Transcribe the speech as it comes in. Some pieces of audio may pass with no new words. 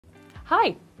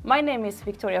Hi, my name is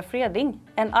Victoria Freding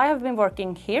and I have been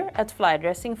working here at Fly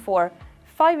Dressing for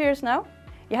 5 years now.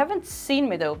 You haven't seen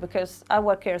me though, because I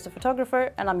work here as a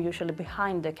photographer and I'm usually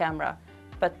behind the camera.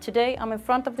 But today I'm in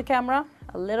front of the camera,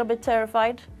 a little bit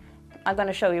terrified. I'm going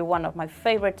to show you one of my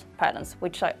favorite patterns,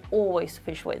 which I always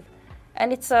fish with.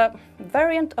 And it's a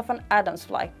variant of an Adams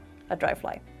fly, a dry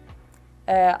fly.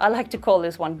 I like to call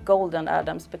this one Golden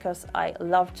Adams because I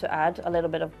love to add a little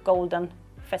bit of golden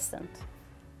pheasant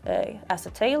as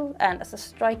a tail and as a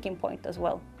striking point as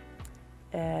well.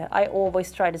 I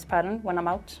always try this pattern when I'm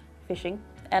out fishing,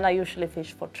 and I usually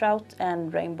fish for trout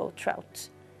and rainbow trout.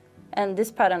 And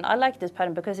this pattern, I like this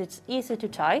pattern because it's easy to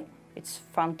tie, it's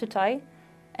fun to tie,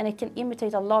 and it can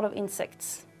imitate a lot of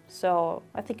insects. So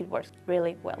I think it works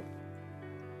really well.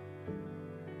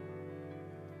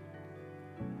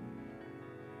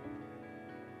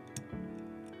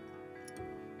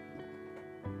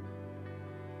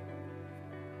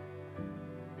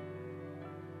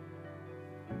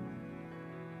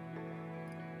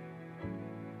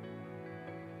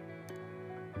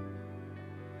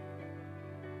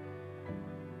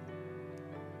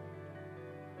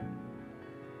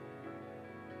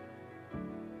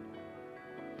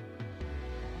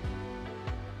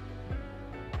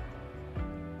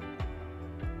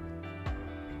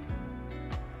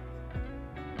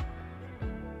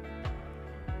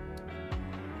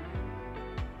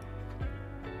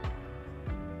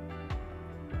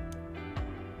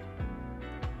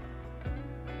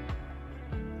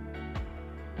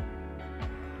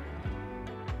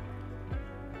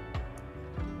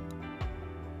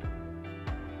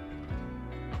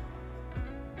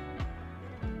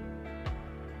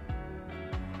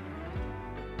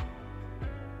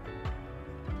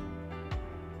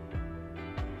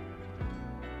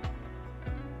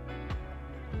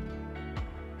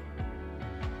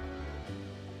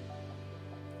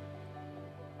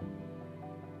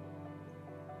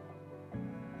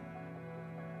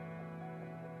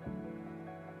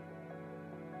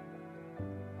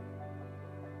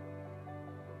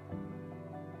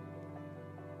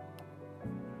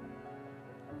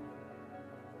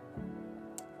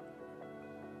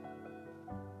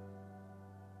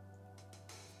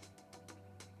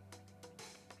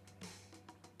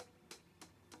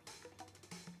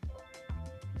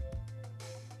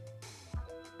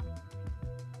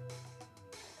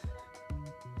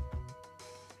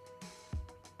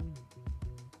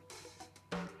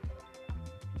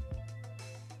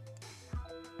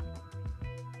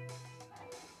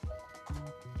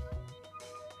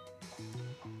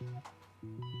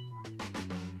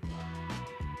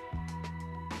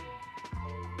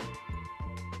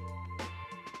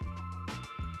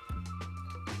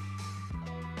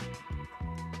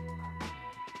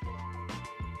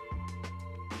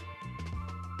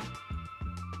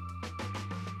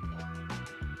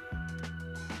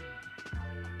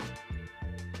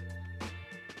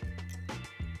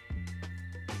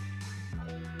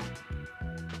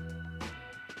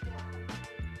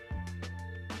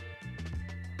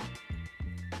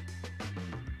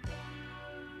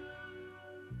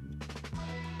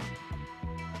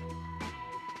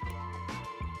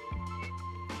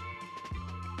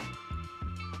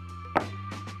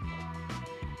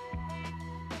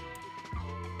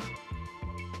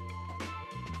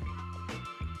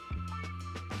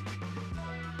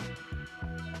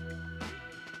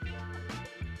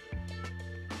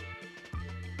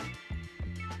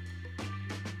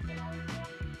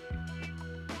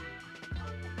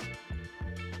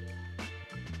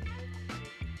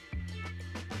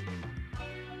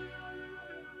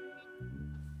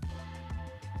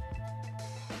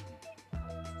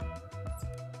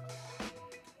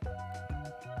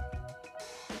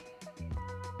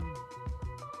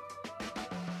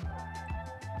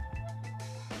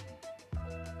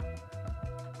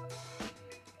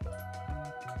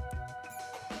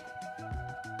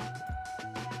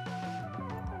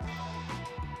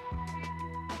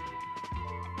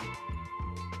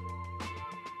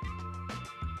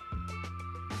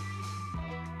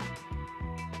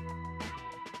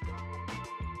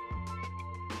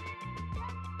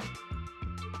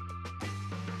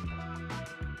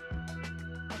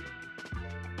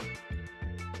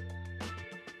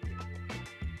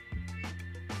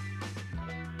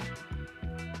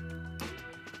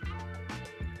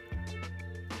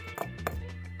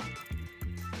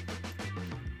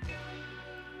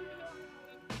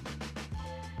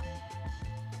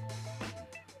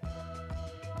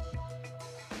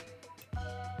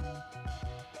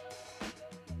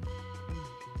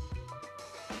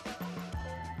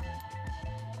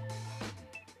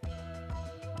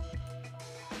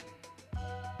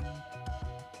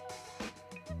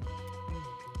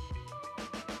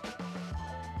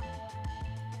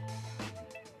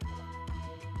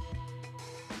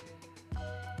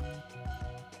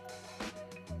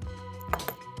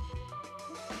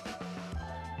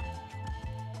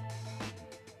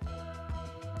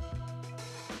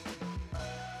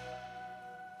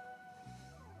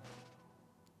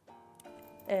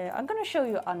 I'm going to show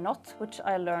you a knot which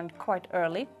I learned quite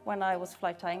early when I was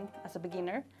fly tying as a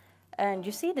beginner. And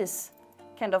you see this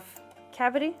kind of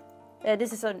cavity.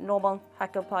 This is a normal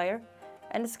hackle plier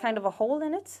and it's kind of a hole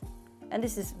in it. And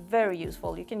this is very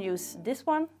useful. You can use this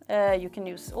one. You can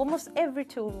use almost every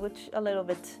tool which a little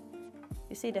bit,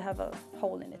 you see they have a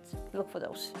hole in it. Look for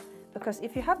those. Because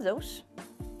if you have those,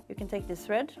 you can take this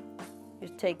thread, you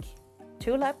take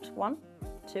 2 laps, 1,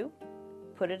 2,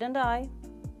 put it in the eye,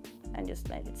 and just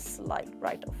let it slide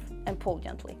right off and pull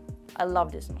gently. I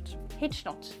love this knot. Hitch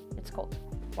knot, it's called.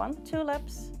 1, 2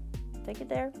 laps, take it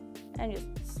there, and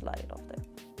just slide it off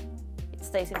there. It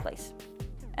stays in place.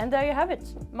 And there you have it,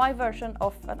 my version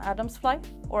of an Adams fly,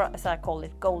 or as I call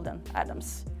it, golden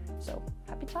Adams. So,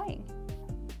 happy tying!